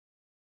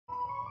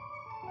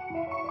Hi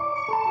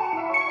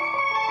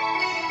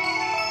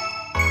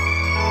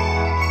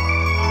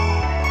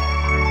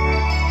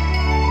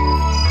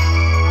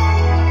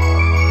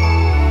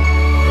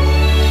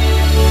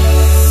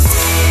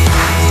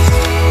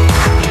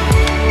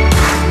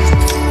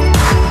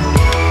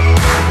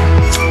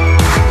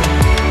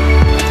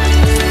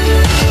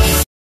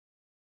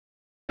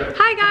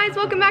guys,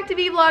 welcome back to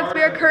Vee Vlogs.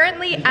 We are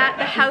currently at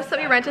the house that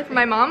we rented for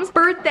my mom's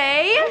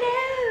birthday.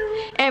 Hello.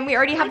 And we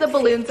already have the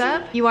balloons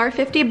up. You are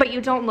 50, but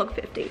you don't look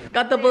 50.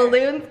 Got the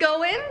balloons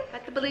going.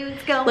 Got the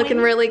balloons going. Looking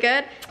really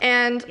good.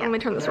 And let me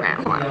turn this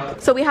around. Hold on.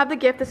 So we have the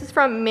gift. This is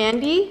from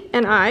Mandy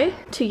and I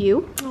to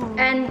you. Aww.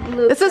 And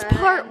Luca. This is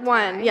part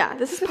one. Yeah,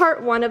 this is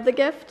part one of the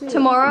gift.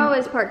 Tomorrow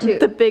is part two.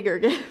 The bigger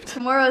gift.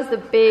 Tomorrow is the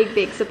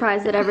big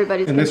surprise that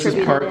everybody's contributed. And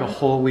this is part of the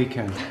whole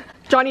weekend.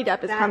 Johnny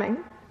Depp is coming.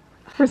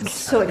 I'm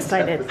so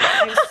excited.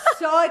 I'm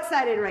so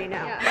excited right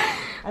now. Yeah.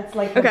 That's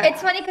like okay.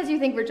 It's funny because you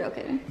think we're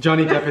joking.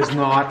 Johnny Depp is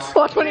not.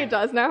 Watch when he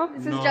does now.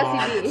 This is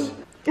Jessii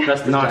Vee.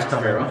 That's not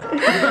coming.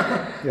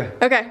 Yeah.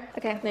 Okay.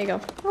 Okay. There you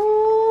go.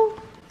 Oh,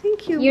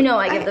 thank you. You know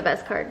I give the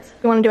best cards.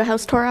 You want to do a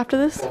house tour after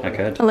this? I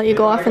could. I'll let you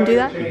go off and do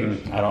that.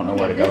 I don't know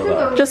where to go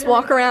though. Just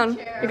walk around.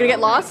 You're gonna get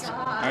lost?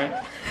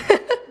 Alright.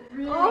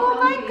 Oh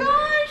my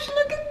gosh,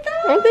 look at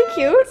that. Aren't they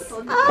cute?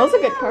 That was a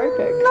good card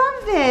pick.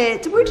 Love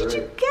it. Where did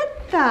you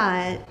get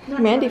that?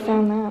 Mandy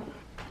found that.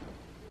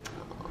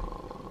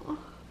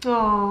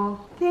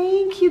 Oh,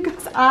 thank you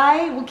guys.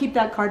 I will keep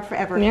that card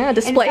forever. Yeah,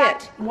 display In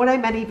fact, it. What I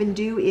might even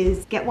do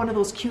is get one of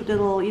those cute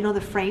little, you know,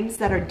 the frames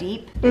that are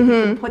deep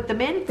and put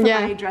them in for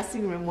my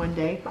dressing room one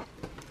day.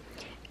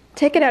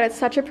 Take it out. It's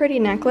such a pretty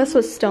necklace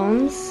with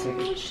stones.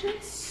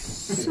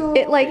 So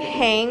It like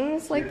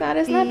hangs like that.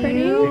 Isn't that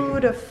pretty?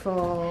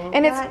 beautiful.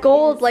 And it's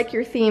gold like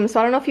your theme. So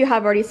I don't know if you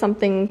have already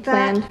something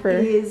planned for.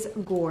 That is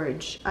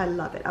gorge. I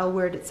love it. I'll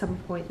wear it at some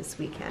point this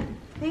weekend.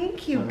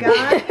 Thank you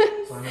guys.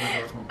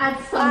 At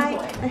some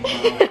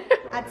point.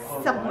 At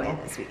some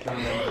point this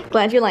weekend.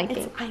 Glad you like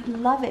it. I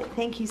love it.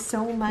 Thank you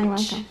so much.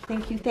 welcome.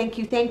 Thank you, thank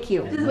you, thank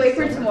you. Just wait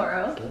for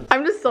tomorrow.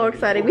 I'm just so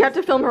excited. We have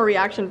to film her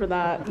reaction for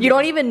that. You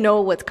don't even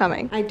know what's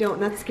coming. I don't.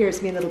 That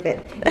scares me a little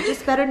bit. It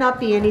just better not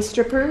be any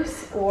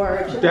strippers or...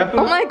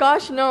 Oh my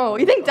gosh, no.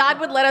 You think Dad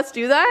would let us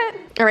do that?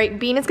 All right,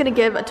 Bean is gonna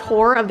give a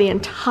tour of the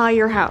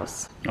entire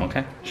house.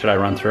 Okay. Should I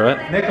run through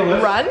it?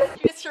 Nicholas. Run?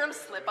 You just hear him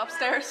slip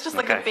upstairs, just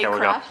like a big here we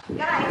crash.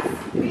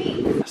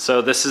 go.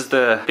 So this is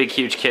the big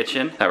huge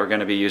kitchen that we're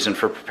gonna be using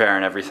for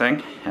preparing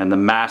everything. And the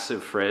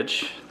massive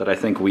fridge that I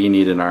think we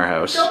need in our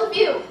house. Show the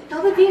view.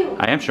 Show the view.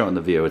 I am showing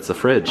the view, it's the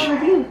fridge.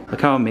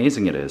 Look how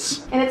amazing it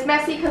is. And it's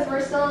messy because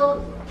we're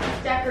still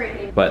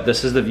decorating. But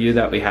this is the view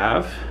that we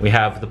have. We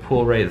have the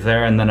pool right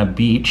there and then a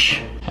beach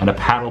and a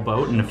paddle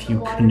boat and a few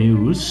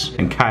canoes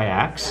and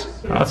kayaks.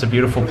 Oh, it's a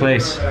beautiful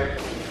place.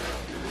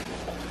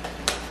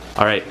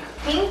 All right.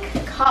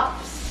 Pink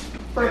cups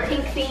for a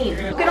pink theme.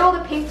 Look at all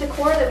the pink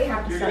decor that we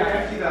have to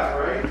set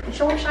up.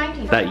 Show her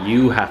shiny. That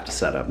you have to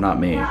set up, not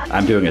me.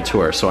 I'm doing a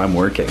tour, so I'm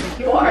working.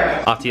 You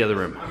are. Off to the other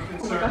room.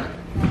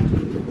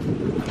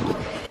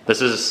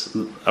 This is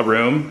a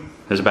room.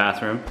 There's a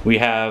bathroom. We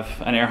have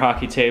an air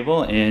hockey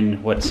table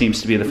in what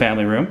seems to be the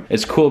family room.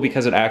 It's cool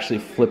because it actually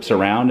flips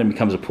around and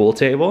becomes a pool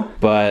table,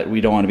 but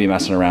we don't want to be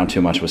messing around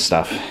too much with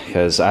stuff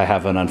because I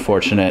have an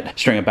unfortunate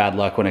string of bad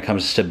luck when it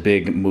comes to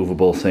big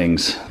movable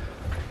things.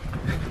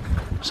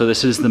 So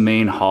this is the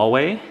main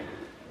hallway.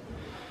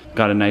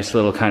 Got a nice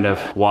little kind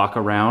of walk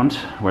around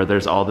where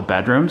there's all the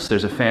bedrooms.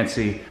 There's a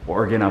fancy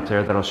organ up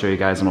there that I'll show you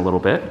guys in a little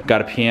bit. Got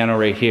a piano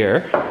right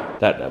here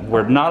that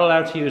we're not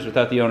allowed to use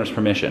without the owner's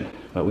permission,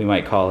 but we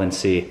might call and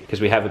see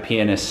because we have a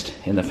pianist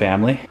in the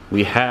family.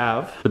 We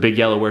have the big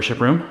yellow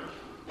worship room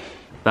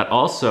that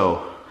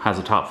also has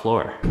a top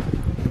floor.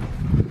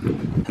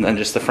 And then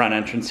just the front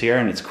entrance here,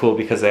 and it's cool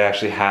because they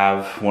actually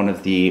have one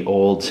of the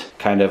old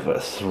kind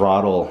of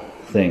throttle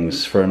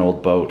things for an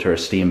old boat or a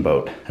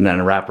steamboat. And then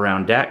a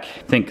wraparound deck.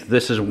 I think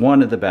this is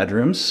one of the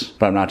bedrooms,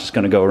 but I'm not just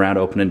gonna go around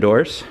opening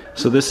doors.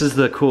 So this is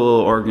the cool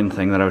organ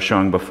thing that I was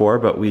showing before,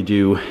 but we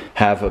do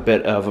have a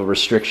bit of a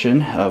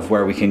restriction of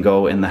where we can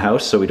go in the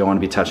house, so we don't wanna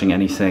be touching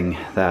anything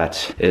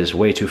that is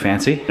way too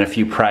fancy. And a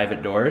few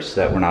private doors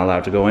that we're not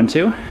allowed to go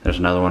into. There's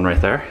another one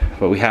right there.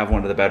 But we have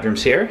one of the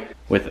bedrooms here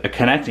with a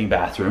connecting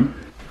bathroom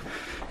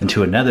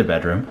into another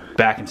bedroom,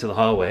 back into the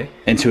hallway,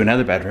 into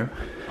another bedroom,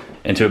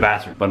 into a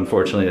bathroom, but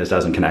unfortunately this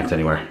doesn't connect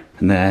anywhere.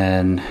 And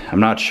then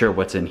I'm not sure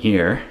what's in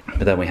here,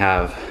 but then we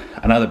have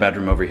another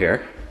bedroom over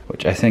here,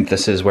 which I think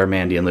this is where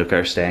Mandy and Luca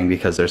are staying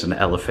because there's an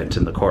elephant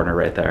in the corner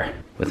right there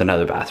with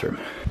another bathroom.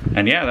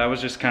 And yeah, that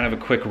was just kind of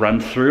a quick run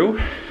through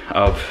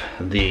of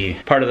the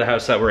part of the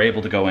house that we're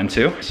able to go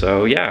into.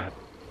 So yeah.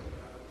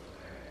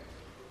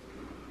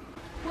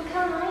 Look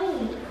how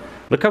tiny.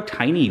 Look how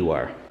tiny you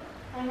are.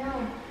 I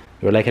know.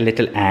 You're like a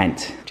little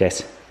ant.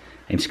 Jess,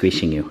 I'm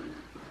squishing you.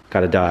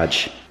 Gotta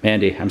dodge.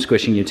 Mandy, I'm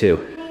squishing you too.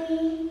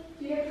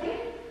 You okay?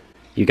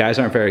 You guys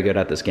aren't very good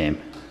at this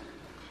game.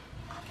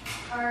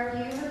 Are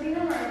you hurting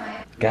them or am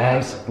I?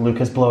 Guys,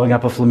 Luca's blowing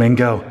up a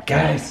flamingo.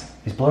 Guys,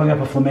 he's blowing up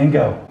a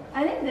flamingo.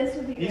 I think this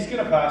would be He's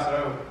gonna pass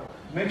out.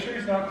 Make sure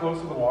he's not close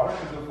to the water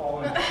because he'll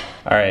fall in.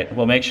 All right,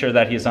 we'll make sure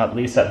that he's not at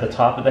least at the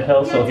top of the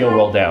hill, so he'll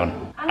roll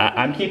down.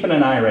 I'm keeping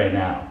an eye right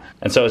now,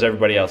 and so is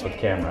everybody else with the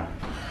camera.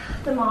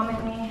 The mom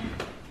and me.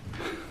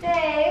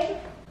 Dave,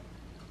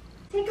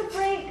 take a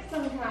break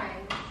sometime.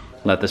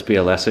 Let this be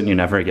a lesson: you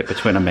never get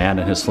between a man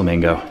and his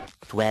flamingo.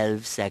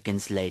 12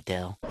 seconds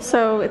later.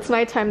 So it's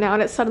nighttime now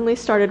and it suddenly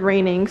started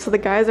raining, so the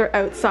guys are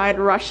outside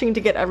rushing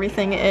to get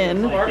everything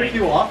in.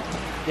 Barbecue off?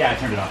 Yeah, I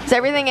turned it off. Is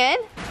everything in?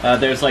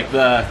 There's like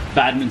the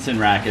badminton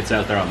rackets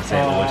out there on the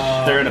table,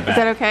 which they're in a bag. Is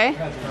that okay?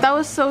 That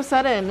was so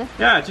sudden.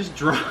 Yeah, it just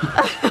dropped.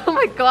 Oh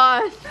my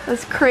gosh,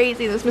 that's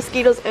crazy. There's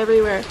mosquitoes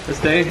everywhere. This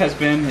day has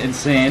been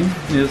insane,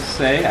 needless to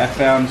say. I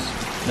found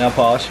nail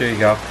polish, here you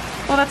go.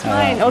 Oh, that's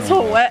mine. Oh, it's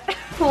all wet.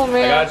 Oh I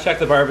man. gotta check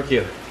the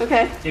barbecue.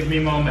 Okay. Give me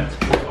a moment.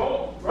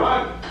 Oh,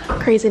 run!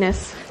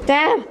 Craziness.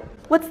 Dad,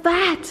 what's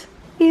that?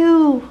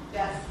 Ew.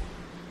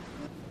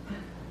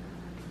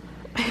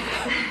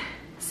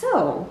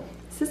 So,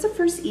 this is the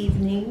first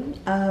evening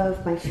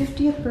of my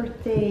 50th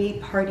birthday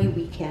party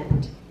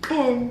weekend.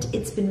 And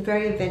it's been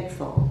very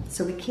eventful.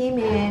 So we came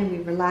in, we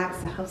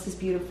relaxed, the house is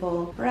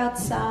beautiful. We're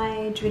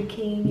outside,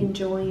 drinking,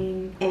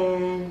 enjoying.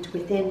 And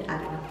within, I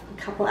don't know,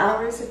 a couple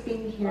hours of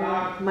being here,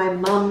 my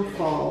mom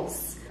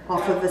falls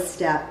off of a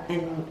step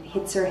and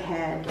hits her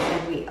head.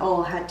 And we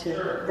all had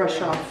to rush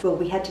off. Well,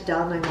 we had to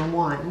dial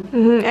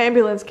 911.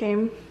 Ambulance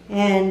came.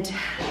 And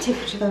take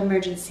her to the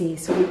emergency.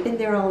 So we've been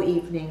there all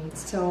evening.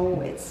 So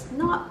it's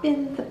not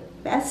been the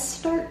best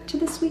start to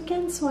this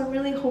weekend. So I'm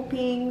really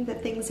hoping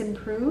that things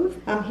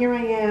improve. Here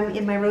I am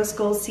in my rose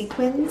gold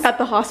sequins. At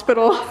the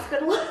hospital.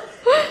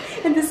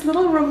 In this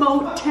little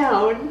remote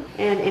town.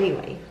 And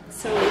anyway,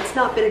 so it's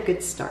not been a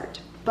good start.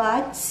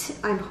 But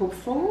I'm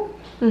hopeful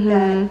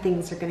that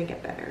things are going to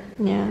get better.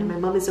 Yeah. And my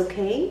mom is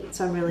okay,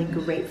 so I'm really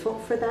grateful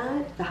for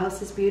that. The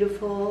house is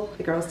beautiful.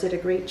 The girls did a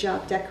great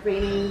job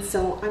decorating,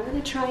 so I'm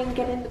going to try and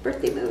get in the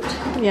birthday mood.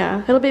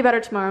 Yeah, it'll be better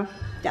tomorrow.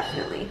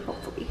 Definitely,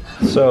 hopefully.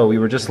 So we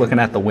were just looking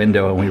at the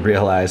window and we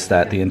realized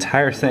that the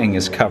entire thing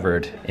is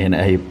covered in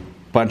a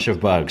bunch of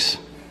bugs.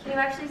 Can you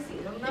actually see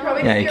them though?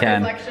 Yeah, you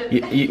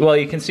can. Well,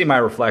 you can see my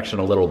reflection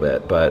a little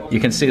bit, but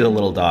you can see the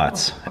little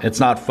dots. It's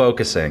not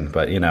focusing,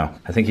 but you know,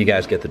 I think you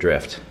guys get the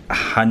drift.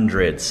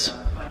 Hundreds.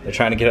 They're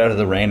trying to get out of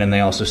the rain and they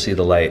also see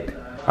the light.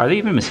 Are they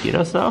even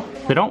mosquitoes though?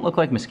 They don't look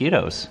like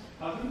mosquitoes.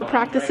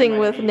 Practicing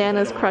with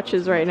Nana's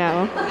crutches right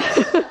now.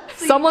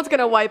 Someone's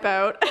gonna wipe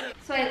out.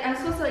 So I'm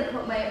supposed to like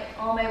put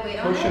all my weight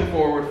on Push it? it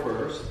forward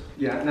first.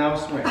 Yeah, now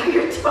swing.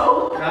 Your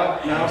toe. Now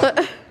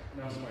swing.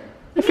 Now swing.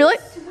 I feel like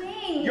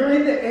Swing. You're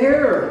in the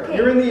air. Okay.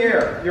 You're in the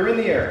air. You're in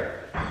the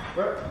air.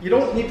 You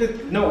don't need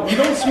to. No, you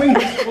don't swing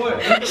this foot.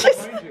 It's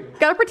behind you.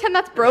 gotta pretend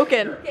that's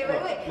broken. Okay,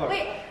 Look,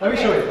 wait. Let me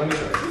show you. Let me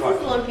show you. Watch.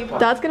 This is long people.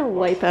 Dad's gonna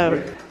wipe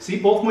out. See,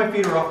 both my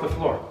feet are off the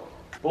floor.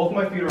 Both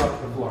my feet are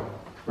off the floor.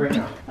 Right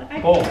now.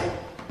 Both.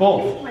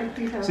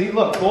 Both. See,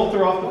 look, both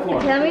are off the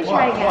floor. Let me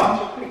try again.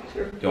 Watch.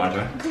 Do you want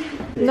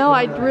to? No,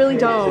 I really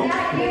don't.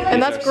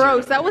 And that's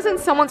gross. That was in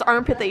someone's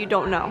armpit that you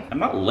don't know. I'm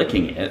not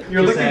licking it.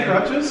 You're licking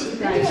crutches?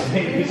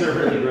 These are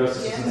really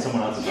gross. This is in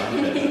someone else's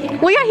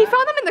armpit. Well, yeah, he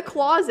found them in the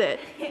closet.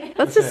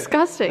 That's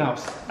disgusting. Now,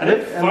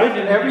 lift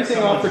everything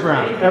off the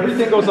ground.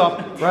 Everything goes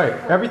off. Right.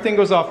 Everything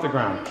goes off the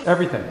ground.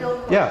 Everything.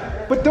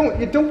 Yeah. But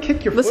don't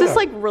kick your foot. This is up.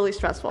 like really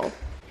stressful.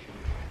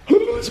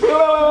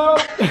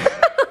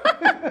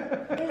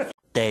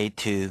 Day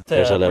 2.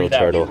 There's a little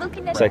turtle.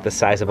 It's like the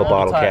size of a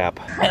bottle cap.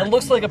 It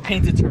looks like a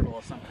painted turtle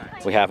of some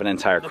kind. We have an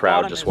entire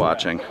crowd just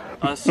watching.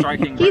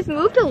 Striking. He's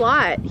moved a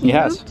lot.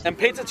 Yes. And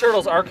painted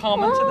turtles are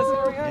common to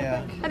this area.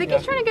 Yeah. I think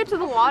he's trying to get to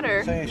the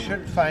water. So you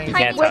should find. You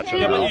can't touch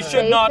Yeah, it. but you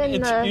should not.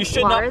 You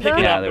should not pick it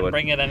Yeah, up they and would.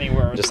 bring it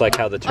anywhere. Just like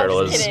how the turtle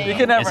is. You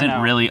can never Isn't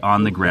know. really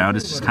on the ground.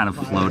 It's just kind of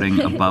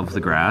floating above the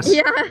grass.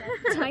 Yeah.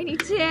 Tiny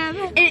Tim.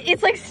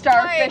 It's like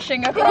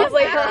starfishing across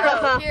like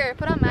Macro. Here,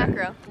 put on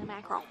macro.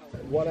 Macro.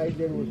 What I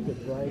did was to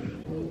dry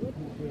 2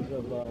 pieces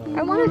of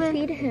I want to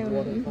feed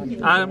him.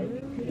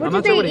 I'm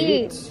not sure what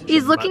he eats.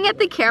 He's looking at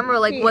the camera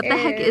like, what the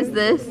heck is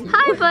this?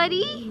 Hi,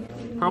 buddy.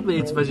 Probably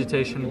eats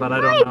vegetation, but I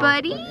don't Hi, know.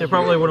 buddy. They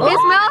probably wouldn't. His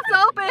mouth's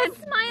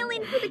open.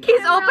 Smiling for the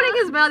He's opening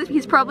his mouth.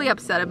 He's probably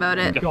upset about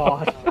it.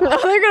 God.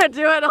 They're gonna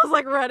do it. I was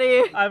like,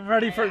 ready. I'm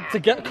ready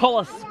to call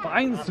a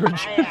spine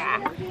surgeon.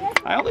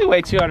 I only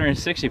weigh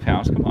 260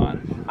 pounds. Come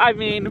on. I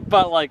mean,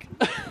 but like,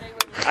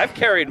 I've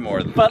carried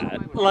more than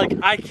that. like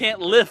I can't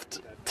lift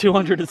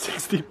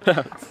 260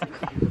 pounds.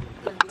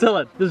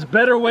 Dylan, there's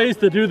better ways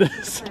to do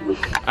this.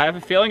 I have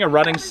a feeling a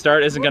running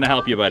start isn't going to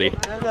help you, buddy.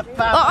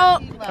 Uh-oh.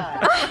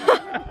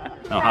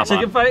 Oh, hop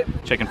Chicken on.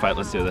 fight? Chicken fight.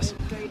 Let's do this.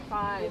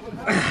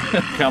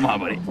 Come on,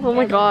 buddy. Oh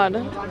my god.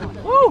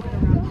 Woo!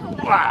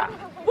 Wow.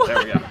 There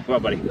we go. Come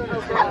on, buddy. Hey,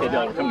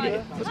 Dylan, come get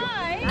it. Let's go.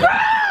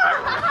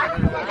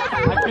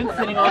 I've been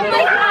sitting on it.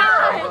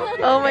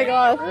 Oh my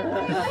god.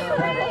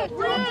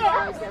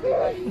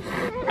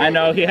 I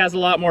know, he has a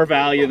lot more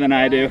value than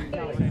I do.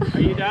 Are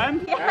you done?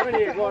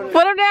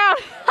 Put him down.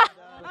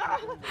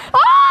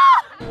 Ah!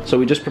 So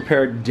we just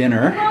prepared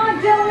dinner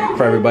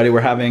for everybody.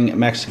 We're having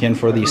Mexican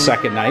for the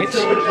second night.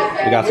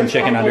 We got some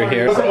chicken under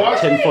here,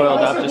 tin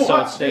foiled up just so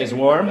it stays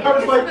warm.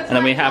 And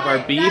then we have our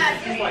beef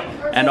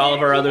and all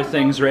of our other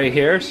things right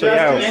here. So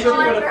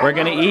yeah, we're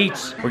gonna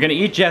eat. We're gonna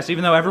eat, Jess,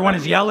 even though everyone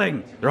is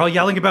yelling. They're all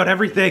yelling about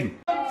everything.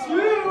 My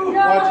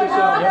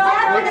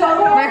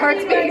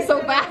heart's beating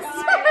so fast.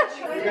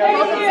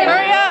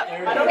 Hurry up!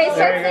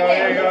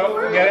 There you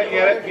go. Get it.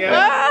 Get it.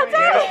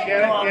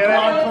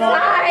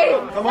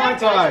 Come on,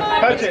 Ty.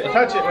 Touch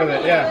it with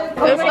it, yeah.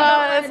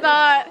 It's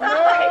not.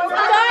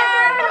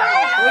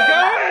 We're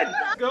going!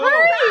 Go!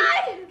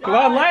 Come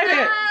on, light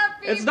it!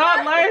 It's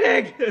not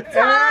lighting!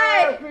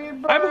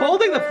 I'm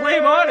holding the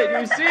flame on it,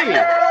 you see!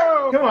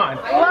 Come on,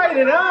 light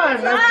it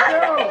on. Let's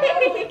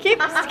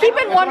go. Keep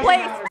in one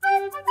place.